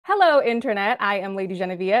Hello, Internet. I am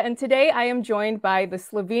LadyJenevia, and today I am joined by the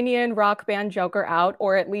Slovenian rock band Joker Out,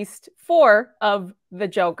 or at least 4 of the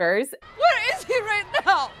Jokers. Where is he right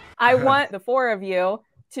now? I want the 4 of you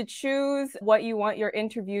to choose what you want your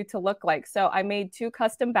interview to look like. So I made 2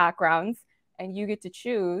 custom backgrounds, and you get to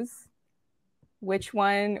choose which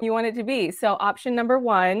one you want it to be. So option number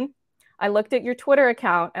 1, I looked at your Twitter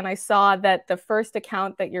account, and I saw that the first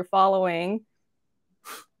account that you're following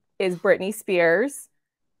is Britney Spears.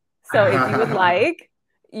 So if you would like,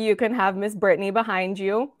 you can have Miss Britney behind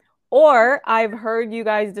you. Or I've heard you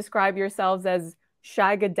guys describe yourselves as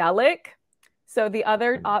shagadelic. So the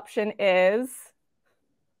other option is...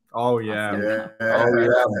 Oh, yeah. Oh,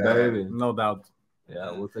 yeah, baby. No doubt.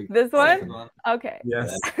 Yeah, we'll take this one? Okay.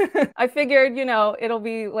 Yes. I figured, you know, it'll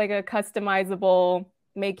be like a customizable,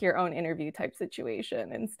 make your own interview type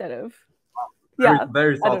situation instead of... Yeah,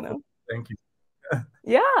 very thoughtful. I don't know. Thank you.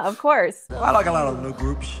 Yeah, of course. I like a lot of the new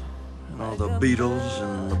groups. You know, the Beatles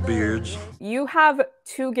and the Beards. You have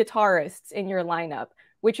 2 guitarists in your lineup,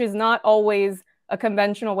 which is not always a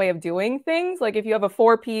conventional way of doing things. Like if you have a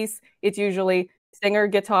 4-piece, it's usually singer,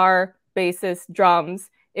 guitar, bassist, drums.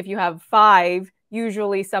 If you have 5,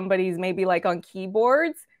 usually somebody's maybe like on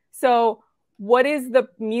keyboards. So what is the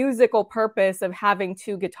musical purpose of having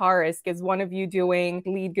 2 guitarists? Is one of you doing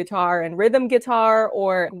lead guitar and rhythm guitar,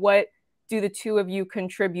 or what do the 2 of you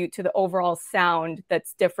contribute to the overall sound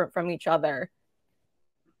that's different from each other?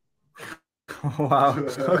 Wow.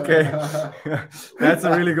 Okay. That's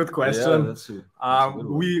a really good question. Yeah, that's a good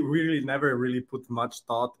we really never really put much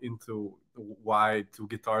thought into why 2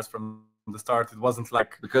 guitars from the start. It wasn't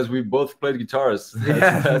like... Because we both played guitars.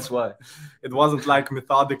 That's why. It wasn't like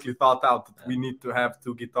methodically thought out that we need to have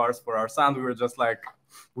 2 guitars for our sound. We were just like,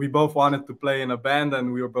 we both wanted to play in a band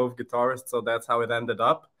and we were both guitarists, so that's how it ended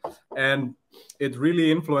up. And it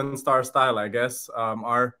really influenced our style, I guess.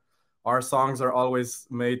 Our songs are always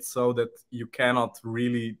made so that you cannot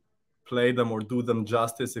really play them or do them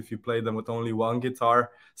justice if you play them with only 1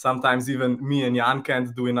 guitar. Sometimes even me and Jan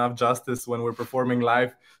can't do enough justice when we're performing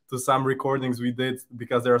live to some recordings we did,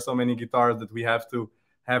 because there are so many guitars that we have to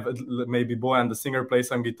have maybe Bojan, the singer, play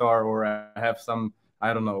some guitar, or have some,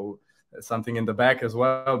 I don't know, something in the back as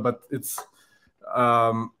well. But it's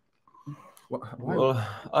well,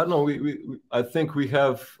 I don't know. I think we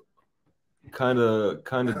have kind of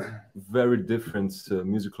very different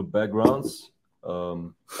musical backgrounds.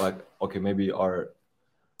 Like, okay, maybe our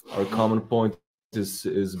common point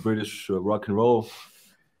is British rock and roll,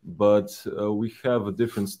 but we have a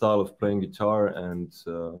different style of playing guitar, and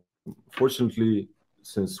fortunately,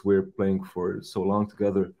 since we're playing for so long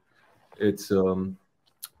together, it's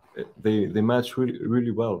they match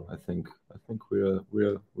really well. I think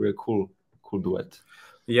we're a cool duet.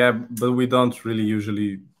 Yeah, but we don't really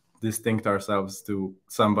usually distinct ourselves to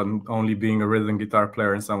someone only being a rhythm guitar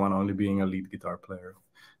player and someone only being a lead guitar player.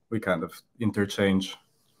 We kind of interchange.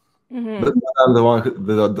 Mm-hmm. But I'm the one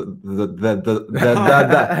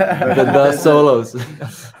that does solos.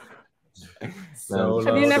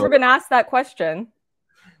 Have you never been asked that question?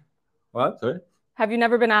 What? Sorry? Have you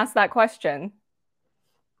never been asked that question?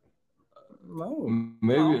 No.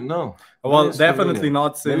 Maybe no. Well, Maybe definitely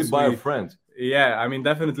not since maybe by a friend. Yeah, I mean,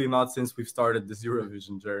 definitely not since we've started this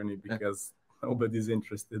Eurovision journey, because nobody's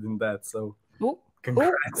interested in that. So,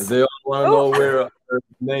 congrats. They all want to know where our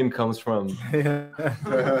name comes from.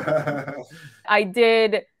 I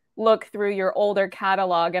did look through your older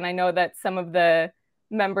catalog, and I know that some of the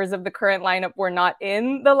members of the current lineup were not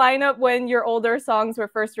in the lineup when your older songs were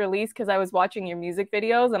first released, because I was watching your music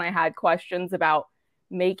videos and I had questions about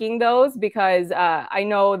making those, because I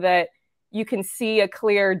know that you can see a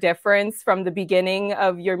clear difference from the beginning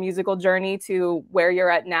of your musical journey to where you're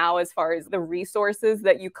at now, as far as the resources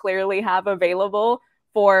that you clearly have available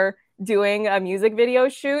for doing a music video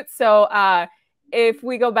shoot. So if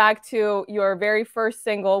we go back to your very first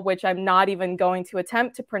single, which I'm not even going to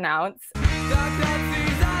attempt to pronounce,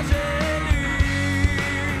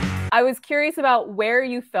 I was curious about where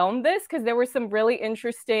you filmed this, because there were some really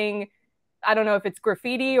interesting, I don't know if it's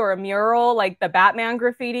graffiti or a mural, like the Batman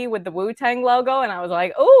graffiti with the Wu-Tang logo. And I was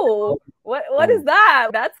like, oh, what is that?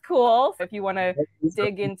 That's cool. If you want to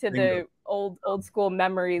dig into the old school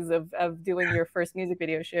memories of doing your first music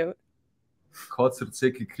video shoot.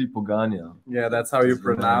 Yeah, that's how you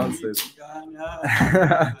pronounce it.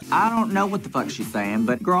 I don't know what the fuck she's saying,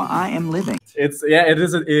 but girl, I am living.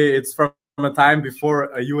 It's from a time before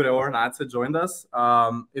Jure or Nace joined us.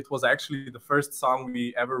 It was actually the first song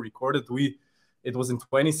we ever recorded. It was in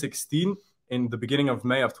 2016. In the beginning of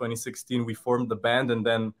May of 2016, we formed the band, and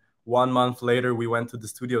then 1 month later, we went to the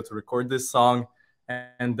studio to record this song.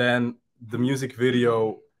 And then the music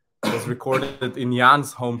video was recorded in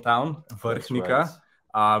Jan's hometown, Vrhnika,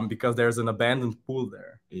 right. because there's an abandoned pool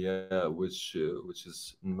there. Yeah, which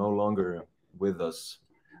is no longer with us.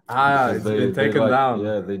 It's been taken down.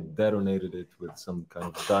 Yeah, they detonated it with some kind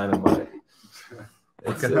of dynamite.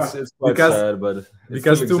 It's quite sad, but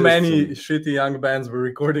because too many shitty young bands were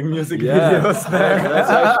recording music videos there. That's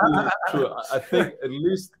actually true. I think at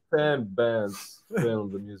least 10 bands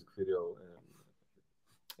filmed the music video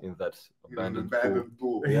in that abandoned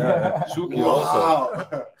pool. Yeah, Shuki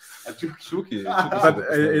also. Shuki. But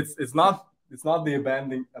it's not the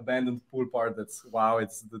abandoned pool part that's wow.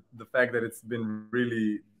 It's the fact that it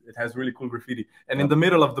has really cool graffiti. And in the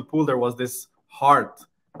middle of the pool there was this heart.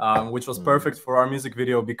 Which was perfect for our music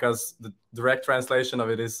video because the direct translation of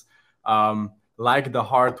it is like the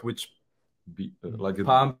heart which like a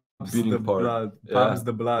pumps beating the part. blood. Yeah. Pumps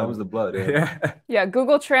the blood. Pumps the blood. Yeah. Yeah. Yeah,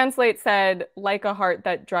 Google Translate said like a heart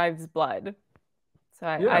that drives blood. So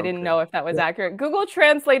I didn't know if that was accurate. Google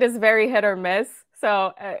Translate is very hit or miss.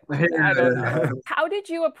 So I don't know. How did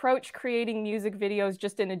you approach creating music videos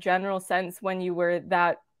just in a general sense when you were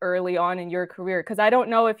that early on in your career? Because I don't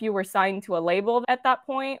know if you were signed to a label at that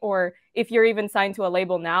point or if you're even signed to a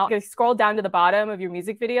label now. You scroll down to the bottom of your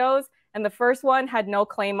music videos and the first one had no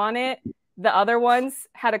claim on it. The other ones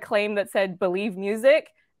had a claim that said Believe Music.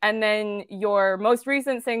 And then your most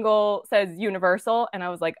recent single says Universal. And I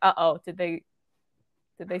was like, uh-oh, did they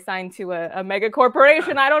sign to a mega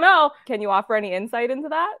corporation? I don't know. Can you offer any insight into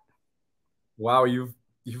that? Wow, you've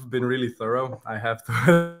been really thorough, I have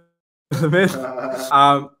to admit.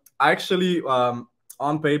 Actually,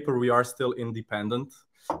 on paper, we are still independent.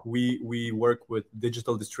 We work with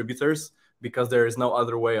digital distributors because there is no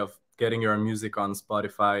other way of getting your music on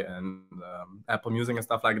Spotify and Apple Music and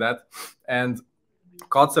stuff like that. And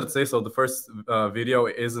Koncert, so the first video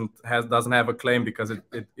doesn't have a claim because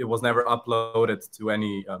it was never uploaded to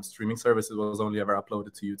any streaming service. It was only ever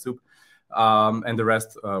uploaded to YouTube, and the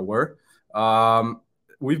rest were.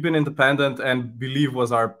 We've been independent, and Believe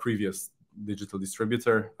was our previous digital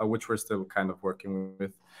distributor, which we're still kind of working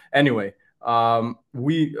with. Anyway,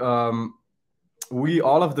 we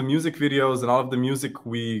all of the music videos and all of the music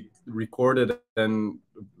we recorded and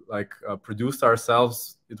produced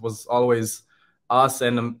ourselves. It was always us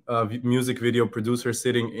and a music video producer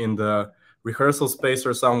sitting in the rehearsal space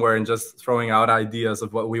or somewhere and just throwing out ideas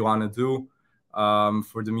of what we want to do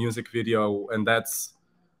for the music video. And that's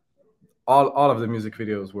all of the music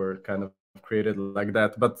videos were kind of created like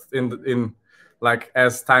that. But in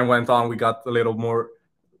as time went on, we got a little more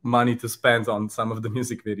money to spend on some of the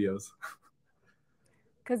music videos.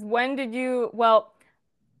 Because when did you, well,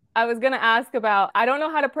 I was going to ask about, I don't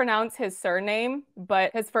know how to pronounce his surname,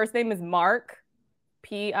 but his first name is Mark.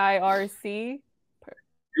 P-I-R-C.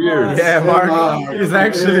 Yeah, Mark. He's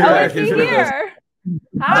actually is he here?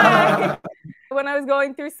 Hi. When I was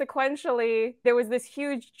going through sequentially, there was this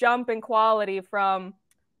huge jump in quality from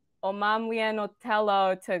Omamlien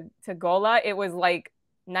Otello to Gola. It was like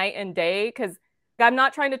night and day because I'm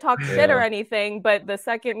not trying to talk shit or anything, but the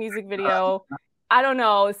second music video, I don't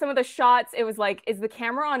know, some of the shots, it was like, is the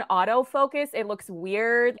camera on autofocus? It looks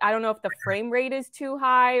weird. I don't know if the frame rate is too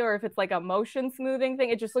high or if it's like a motion smoothing thing.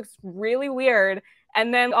 It just looks really weird.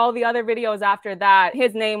 And then all the other videos after that,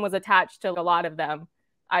 his name was attached to a lot of them,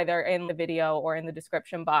 either in the video or in the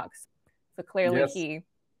description box. So clearly he.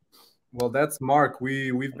 Well, that's Mark.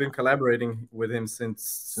 We've been collaborating with him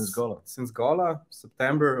since Gola,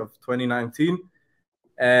 September of 2019.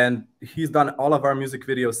 And he's done all of our music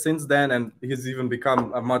videos since then, and he's even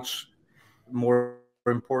become a much more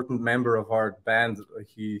important member of our band.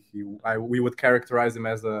 We would characterize him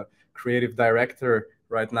as a creative director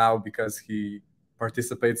right now because he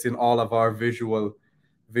participates in all of our visual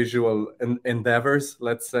endeavors,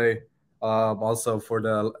 let's say. Also for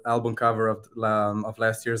the album cover of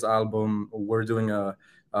last year's album, we're doing a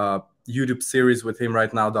YouTube series with him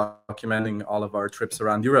right now documenting all of our trips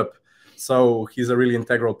around Europe. So he's a really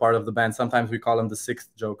integral part of the band. Sometimes we call him the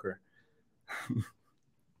sixth Joker.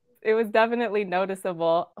 It was definitely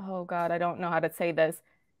noticeable. Oh God, I don't know how to say this.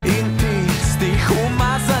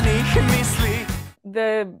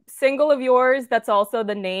 The single of yours, that's also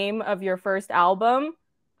the name of your first album.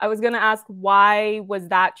 I was going to ask, why was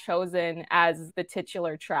that chosen as the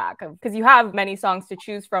titular track? Because you have many songs to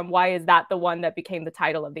choose from. Why is that the one that became the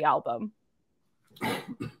title of the album?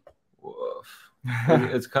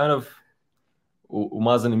 It's kind of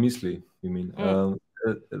Umazane Misli, you mean.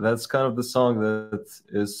 That's kind of the song that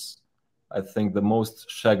is, I think, the most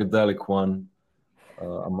shagadelic one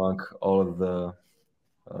among all of the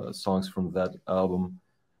songs from that album.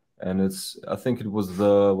 and I think it was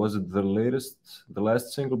the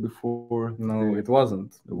last single before? No, it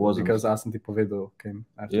wasn't. It wasn't, because Povedal came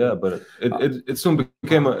after. Yeah, but it soon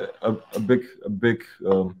became a big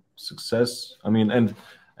success. I mean, and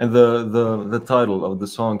the title of the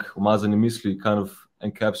song Umazane Misli kind of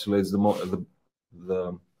encapsulates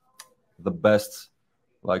the best,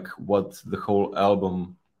 like what the whole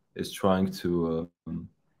album is trying to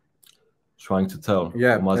tell.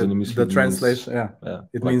 Yeah, Misli the translation. Yeah,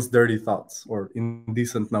 it means dirty thoughts or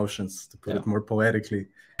indecent notions, to put it more poetically.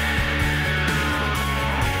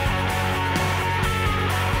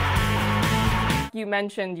 You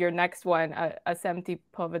mentioned your next one, Asemti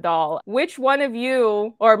Povedal. Which one of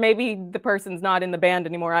you, or maybe the person's not in the band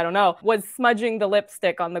anymore, I don't know, was smudging the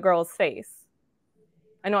lipstick on the girl's face?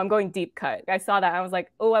 I know I'm going deep cut. I saw that and I was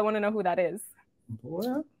like, oh, I want to know who that is.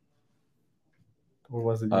 Bojan? Or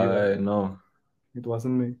was it you? No. It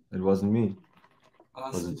wasn't me. It wasn't me.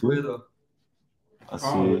 Was it you?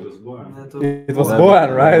 It was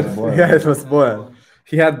Bojan, right? Yeah, it was Bojan.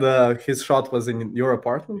 He had his shot was in your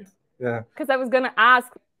apartment. Yeah. Because I was going to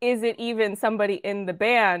ask, is it even somebody in the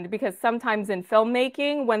band? Because sometimes in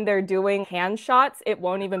filmmaking, when they're doing hand shots, it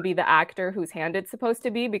won't even be the actor whose hand it's supposed to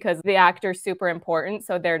be because the actor's super important.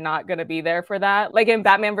 So they're not going to be there for that. Like in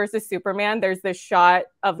Batman versus Superman, there's this shot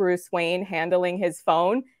of Bruce Wayne handling his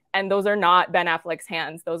phone. And those are not Ben Affleck's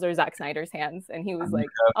hands. Those are Zack Snyder's hands. And he was like,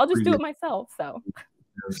 I'll just do it myself. So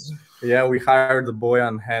yeah, we hired the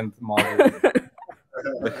Bojan hand model.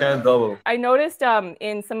 The hand double. I noticed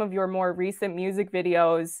in some of your more recent music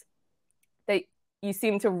videos that you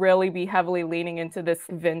seem to really be heavily leaning into this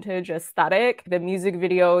vintage aesthetic. The music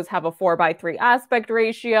videos have a 4:3 aspect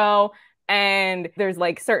ratio, and there's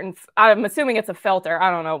like certain, I'm assuming it's a filter. I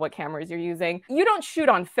don't know what cameras you're using. You don't shoot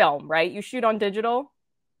on film, right? You shoot on digital?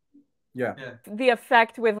 Yeah. The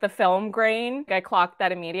effect with the film grain, I clocked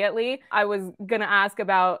that immediately. I was going to ask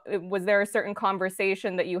about, was there a certain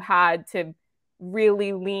conversation that you had to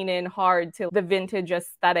really lean in hard to the vintage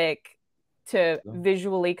aesthetic to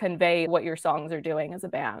visually convey what your songs are doing as a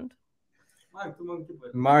band?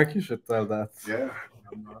 Mark, you should tell that. Yeah.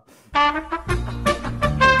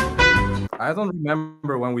 I don't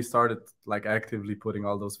remember when we started like actively putting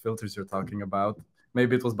all those filters you're talking about.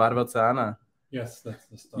 Maybe it was Barba Cana. Yes, that's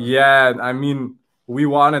the start. Yeah, I mean, we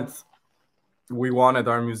wanted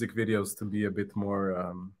our music videos to be a bit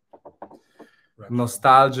more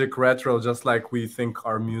nostalgic, retro, just like we think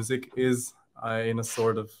our music is in a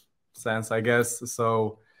sort of sense, I guess.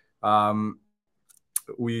 So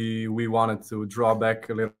we wanted to draw back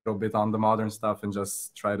a little bit on the modern stuff and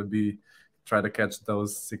just try to catch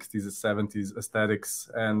those 60s and 70s aesthetics.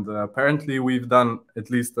 And apparently we've done at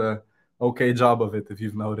least a okay job of it, if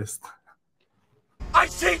you've noticed. I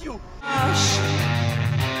see you!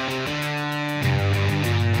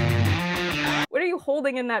 What are you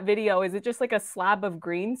holding in that video? Is it just like a slab of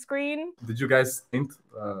green screen? Did you guys paint?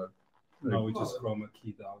 No, we just chroma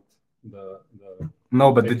keyed out the.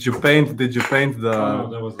 No, but did you paint the? Oh, no,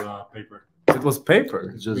 that was paper. It was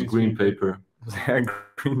paper. Just green paper. Yeah,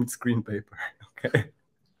 green screen paper. Okay.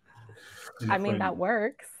 I mean, that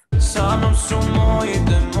works.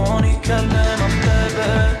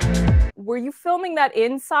 Were you filming that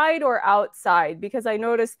inside or outside? Because I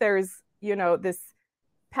noticed there's, this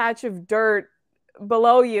patch of dirt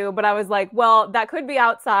below you, but I was like, well, that could be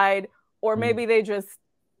outside, or maybe they just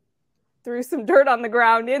threw some dirt on the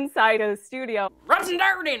ground inside of the studio. Rub some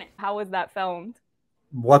dirt in it. How was that filmed?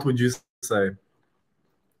 What would you say?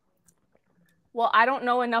 Well, I don't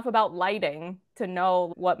know enough about lighting to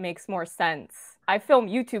know what makes more sense. I film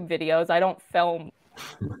YouTube videos. I don't film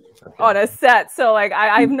on a set. So like,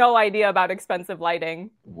 I have no idea about expensive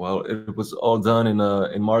lighting. Well, it was all done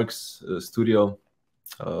in Mark's studio.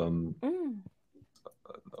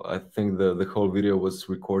 I think the whole video was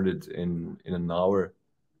recorded in an hour,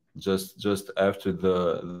 just after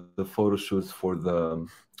the photo shoot for the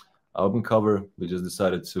album cover. We just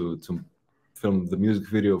decided to film the music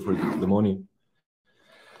video for the money.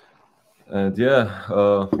 And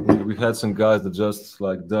yeah, we had some guys that just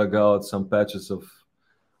like dug out some patches of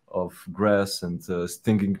grass and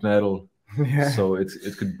stinging nettle, so it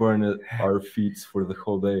could burn our feet for the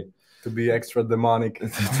whole day. To be extra demonic.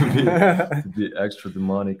 to be extra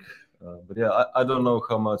demonic. But yeah, I don't know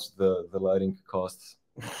how much the lighting costs.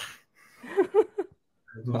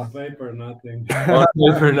 On paper, nothing. On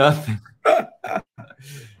paper, nothing.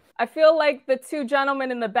 I feel like the two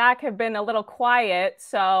gentlemen in the back have been a little quiet,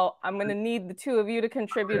 so I'm going to need the two of you to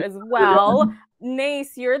contribute as well.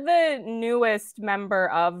 Nace, you're the newest member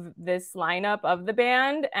of this lineup of the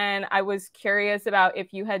band, and I was curious about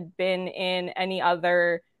if you had been in any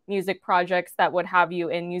other music projects that would have you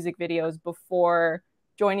in music videos before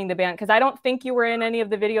joining the band? Because I don't think you were in any of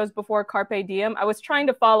the videos before Carpe Diem. I was trying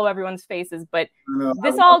to follow everyone's faces, but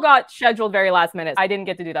this all got scheduled very last minute. I didn't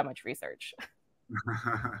get to do that much research.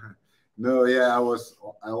 No, yeah, I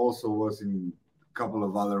also was in a couple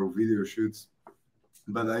of other video shoots,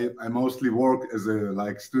 but I mostly work as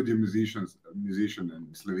a studio musician in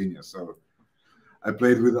Slovenia. So I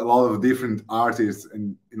played with a lot of different artists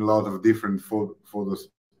and in a lot of different photos,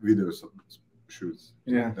 videos, shoots.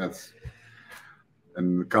 Yeah,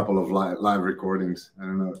 and a couple of live recordings. I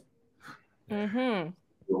don't know.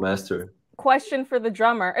 Master. Question for the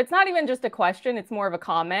drummer. It's not even just a question, it's more of a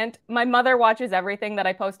comment. My mother watches everything that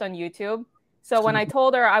I post on YouTube. So when I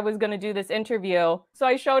told her I was going to do this interview, so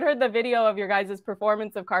I showed her the video of your guys'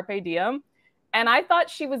 performance of Carpe Diem. And I thought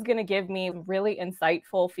she was going to give me really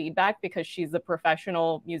insightful feedback because she's a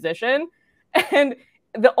professional musician. And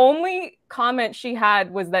the only comment she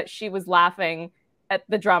had was that she was laughing at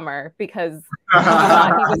the drummer because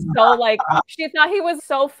she thought he was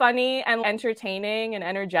so funny and entertaining and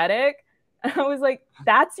energetic. And I was like,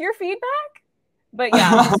 that's your feedback? But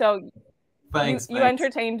yeah, so thanks, you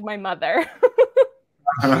entertained my mother.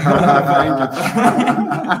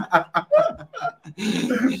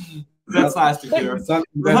 That's nice to hear.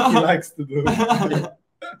 Something that he likes to do.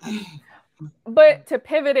 But to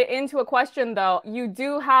pivot it into a question, though, you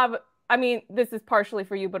do have, I mean, this is partially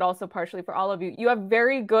for you, but also partially for all of you. You have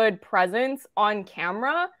very good presence on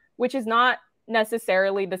camera, which is not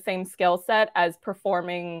necessarily the same skill set as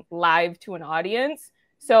performing live to an audience.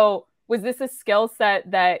 So was this a skill set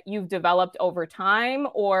that you've developed over time,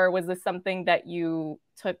 or was this something that you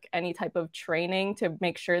took any type of training to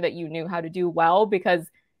make sure that you knew how to do well? Because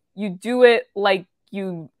you do it like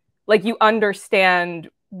you understand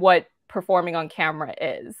what performing on camera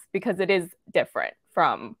is, because it is different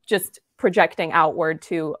from just projecting outward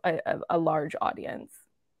to a large audience.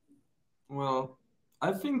 Well,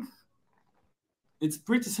 I think it's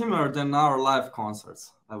pretty similar than our live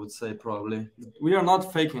concerts, I would say, probably. We are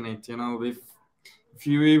not faking it, you know. If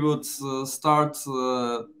we would start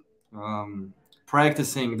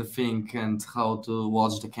practicing the thing and how to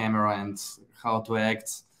watch the camera and how to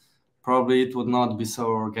act, probably it would not be so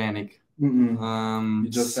organic. You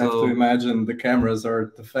just have to imagine the cameras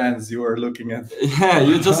or the fans you are looking at. Yeah,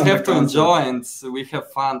 you just have to enjoy, and we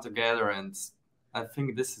have fun together, and I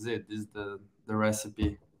think this is it. This is the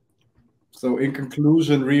recipe. So in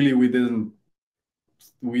conclusion, really, we didn't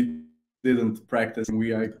practice.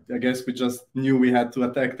 I guess we just knew we had to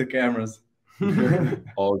attack the cameras.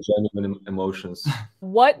 All genuine emotions.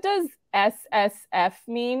 What does SSF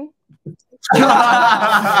mean?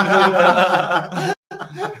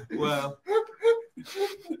 Well,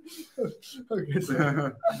 okay,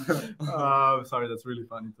 sorry, that's really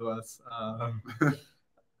funny to us.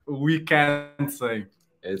 We can't say.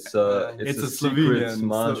 It's a Slovenian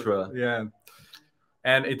mantra. Yeah,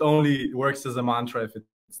 and it only works as a mantra if it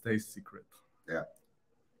stays secret. Yeah.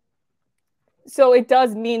 So it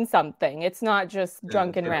does mean something. It's not just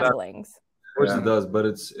drunken ramblings. Of course it does, but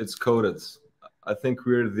it's coded. I think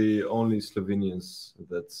we're the only Slovenians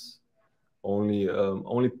that's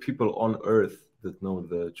only people on Earth that know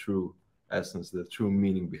the true essence, the true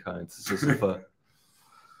meaning behind SSF.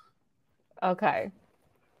 Okay.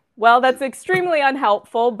 Well, that's extremely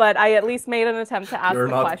unhelpful, but I at least made an attempt to ask the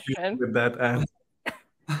question. With that answer.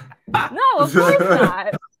 No, of course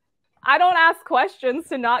not. I don't ask questions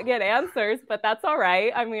to not get answers, but that's all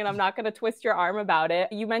right. I mean, I'm not going to twist your arm about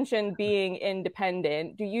it. You mentioned being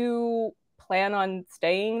independent. Do you plan on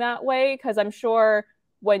staying that way? Because I'm sure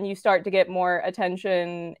when you start to get more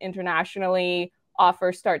attention internationally,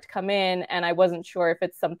 offers start to come in, and I wasn't sure if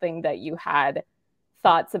it's something that you had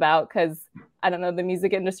thoughts about, because I don't know, the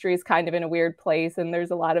music industry is kind of in a weird place, and there's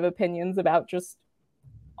a lot of opinions about just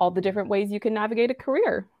all the different ways you can navigate a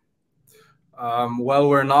career. Well,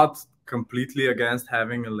 we're not completely against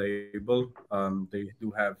having a label. They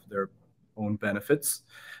do have their own benefits,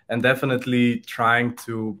 and definitely trying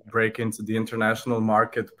to break into the international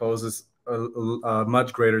market poses a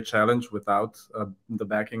much greater challenge without the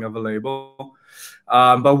backing of a label.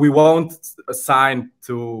 But we won't assign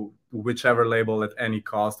to whichever label at any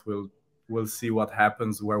cost. We'll see what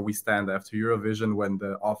happens, where we stand after Eurovision when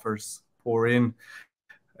the offers pour in,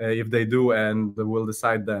 if they do, and we'll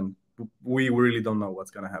decide then. We really don't know what's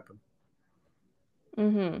going to happen.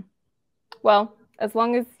 Mm-hmm. Well, as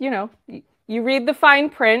long as, you know, you read the fine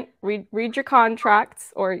print, read your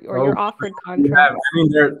contracts or your offered contracts. Yeah, I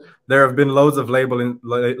mean, there have been loads of labels in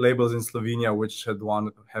Slovenia which have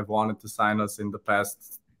wanted to sign us in the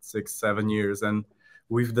past 6-7 years, and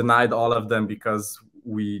we've denied all of them because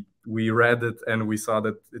we we read it and we saw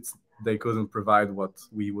that they couldn't provide what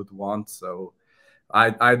we would want. So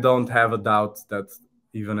I don't have a doubt that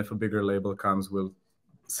even if a bigger label comes, we'll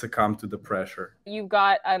succumb to the pressure. You've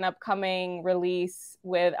got an upcoming release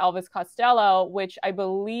with Elvis Costello, which I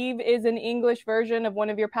believe is an English version of one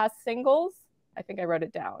of your past singles. I think I wrote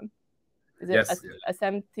it down. Is it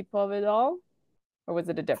Asem Povedal? Or was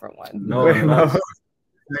it a different one? No.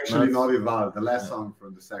 Actually, Povedal, the last song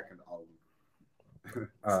from the second album.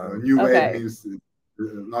 So new wave means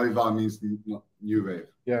Povedal means new wave.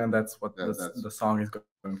 Yeah, and that's what the song is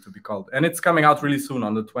going to be called. And it's coming out really soon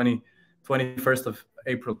on the 21st of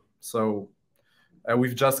April. So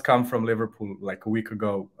we've just come from Liverpool like a week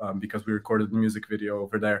ago because we recorded the music video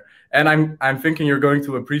over there. And I'm thinking you're going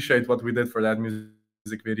to appreciate what we did for that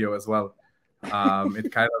music video as well.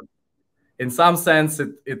 It kind of, in some sense,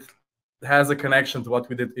 it has a connection to what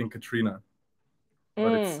we did in Katrina,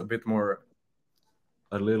 but it's a bit more,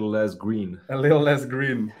 a little less green. A little less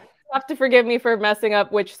green. You have to forgive me for messing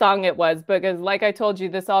up which song it was, because like I told you,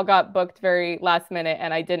 this all got booked very last minute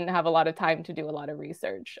and I didn't have a lot of time to do a lot of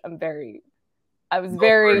research. I was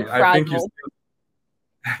very frazzled.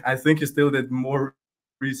 I think you still did more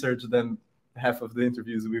research than half of the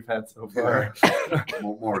interviews we've had so far.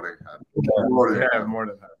 More than half. More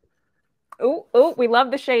than half. Oh, we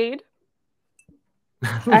love the shade.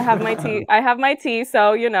 I have my tea,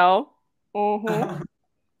 so you know.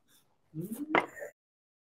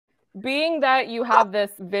 Being that you have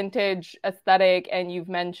this vintage aesthetic and you've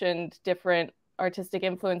mentioned different artistic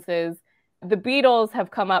influences, the Beatles have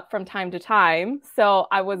come up from time to time. So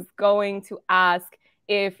I was going to ask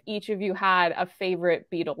if each of you had a favorite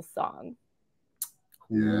Beatles song.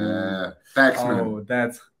 Yeah, Taxman. Oh,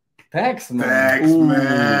 that's Taxman.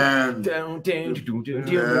 Taxman.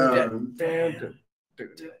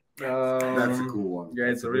 That's a cool one. Yeah,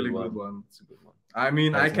 it's a really good one. It's a good one. I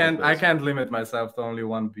mean, I can't limit myself to only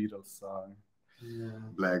one Beatles song. Yeah.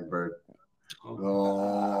 Blackbird.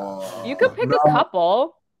 Oh. You could pick a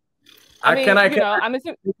couple. I'm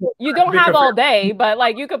assuming you don't have all day, but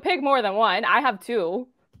like you could pick more than one. I have two.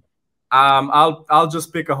 I'll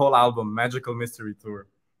just pick a whole album, Magical Mystery Tour.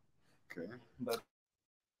 Okay. That's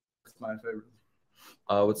my favorite.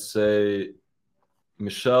 I would say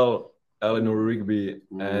Michelle, Eleanor Rigby,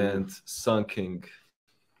 and Sun King.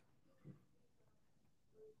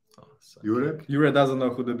 Jure doesn't know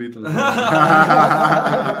who the Beatles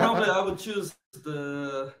are. Probably I would choose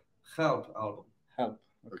the Help album. Help.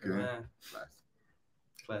 Okay. Yeah.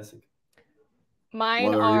 Classic.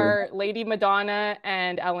 Mine are Lady Madonna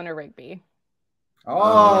and Eleanor Rigby.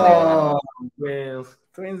 Oh,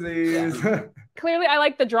 twinsies. Yeah. Clearly, I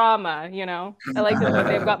like the drama, you know? I like that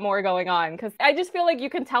they've got more going on. Because I just feel like you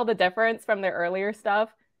can tell the difference from their earlier stuff.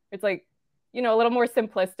 It's like, you know, a little more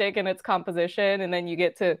simplistic in its composition. And then you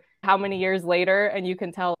get to how many years later and you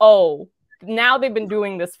can tell, oh, now they've been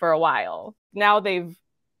doing this for a while. Now they've,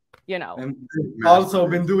 you know. And also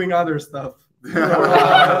been doing other stuff.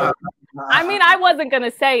 I mean, I wasn't going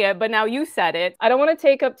to say it, but now you said it. I don't want to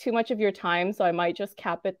take up too much of your time, so I might just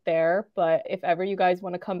cap it there. But if ever you guys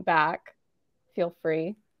want to come back, feel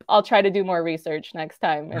free. I'll try to do more research next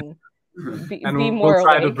time and be more we'll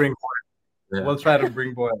try awake. To bring Bojan. Yeah. We'll try to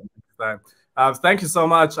bring Bojan next time. Thank you so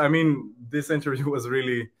much. I mean, this interview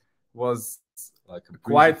was like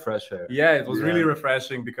quite fresh air. Yeah, it was really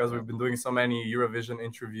refreshing because we've been doing so many Eurovision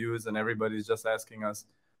interviews and everybody's just asking us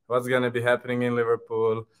what's going to be happening in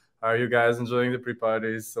Liverpool. Are you guys enjoying the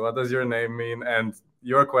pre-parties? So what does your name mean? And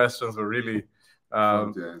your questions were really,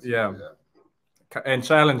 and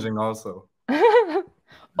challenging also.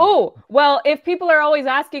 Oh, well, if people are always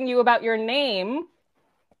asking you about your name,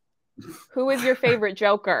 who is your favorite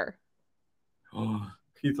Joker?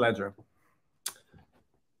 Heath Ledger.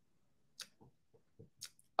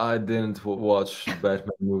 I didn't watch Batman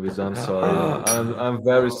movies. I'm sorry. I'm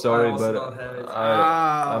very sorry, but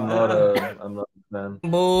I'm not a fan.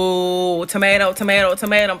 Boo! Tomato, tomato,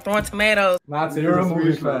 tomato. I'm throwing tomatoes. Nace, you're a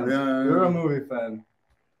movie fan. Yeah. You're a movie fan.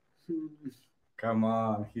 Come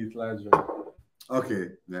on, Heath Ledger. Okay,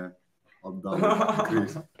 yeah. I'm done.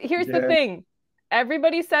 Here's the thing.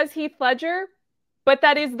 Everybody says Heath Ledger, but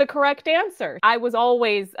that is the correct answer. I was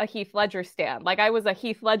always a Heath Ledger stan. Like, I was a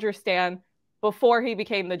Heath Ledger stan before he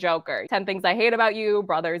became the Joker. 10 Things I Hate About You,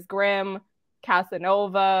 Brothers Grimm,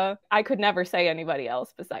 Casanova. I could never say anybody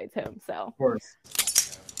else besides him, so. Of course.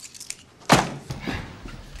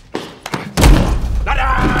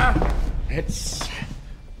 It's